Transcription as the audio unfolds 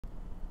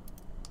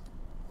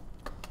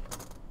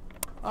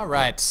All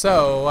right,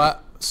 so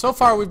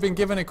far we've been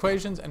given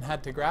equations and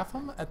had to graph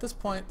them. At this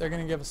point, they're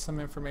going to give us some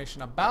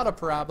information about a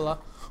parabola.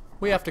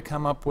 We have to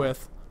come up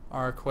with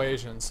our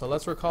equations. So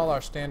let's recall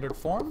our standard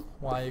form,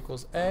 y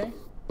equals a,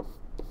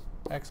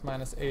 x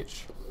minus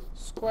h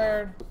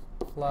squared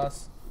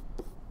plus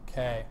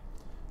k.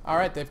 All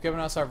right, they've given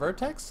us our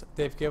vertex.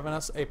 They've given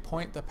us a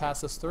point that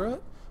passes through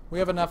it. We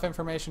have enough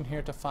information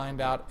here to find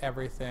out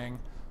everything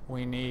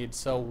we need.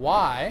 So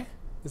y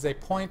is a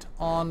point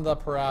on the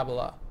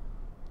parabola.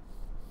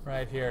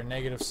 Right here,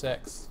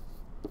 -6.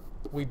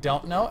 We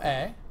don't know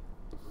a.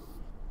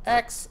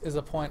 X is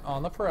a point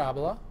on the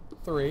parabola,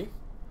 3,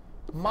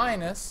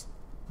 minus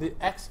the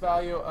x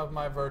value of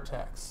my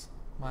vertex,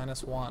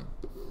 -1,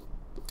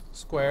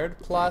 squared,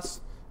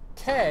 plus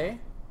k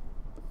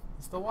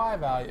is the y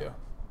value,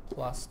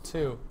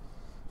 +2.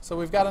 So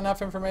we've got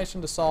enough information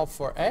to solve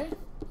for a.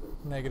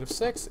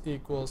 -6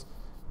 equals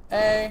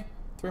a.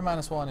 3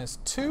 minus 1 is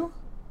 2,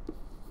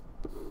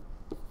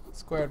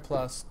 squared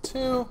plus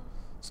 2.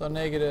 So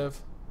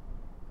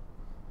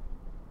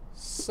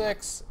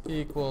 -6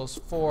 equals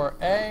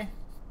 4a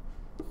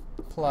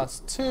plus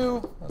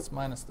 2. That's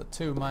minus the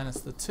 2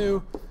 minus the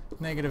 2.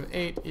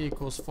 -8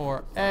 equals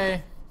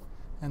 4a.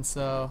 And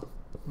so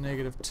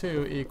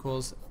 -2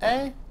 equals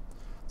a.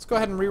 Let's go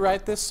ahead and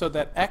rewrite this so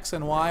that x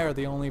and y are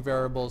the only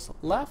variables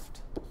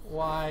left.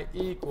 Y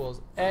equals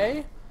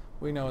a,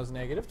 we know is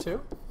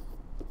 -2.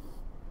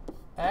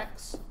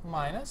 X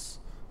minus,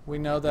 we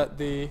know that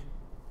the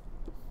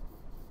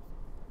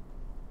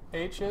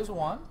h is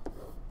 1,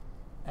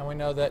 and we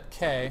know that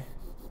k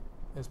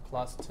is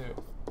 +2.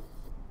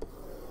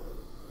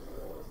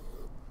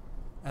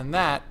 And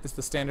that is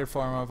the standard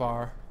form of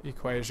our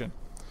equation.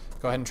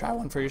 Go ahead and try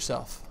one for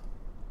yourself.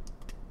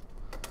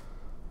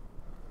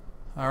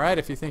 All right,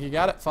 if you think you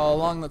got it, follow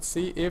along. Let's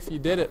see if you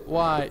did it.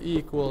 Y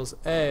equals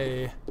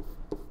a,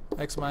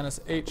 x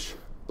minus h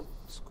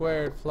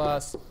squared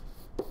plus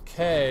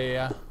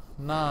k.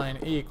 9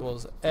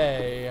 equals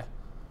a.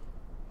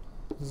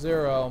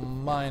 0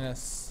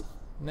 minus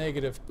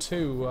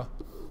 -2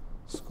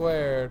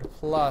 squared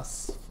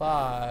plus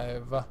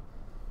 5.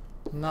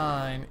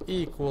 9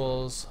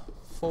 equals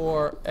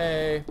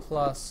 4a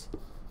plus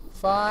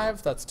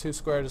 5. That's 2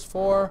 squared is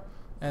 4.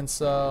 And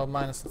so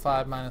minus the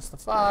 5 minus the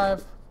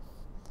 5.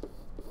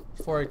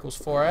 4 equals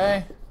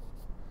 4a.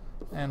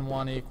 And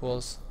 1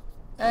 equals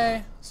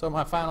a. So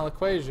my final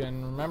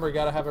equation, remember, you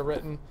got to have it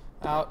written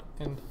out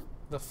in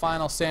the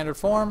final standard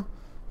form.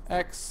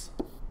 X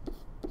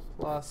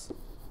plus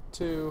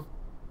 2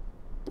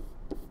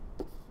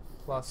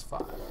 plus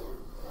 5.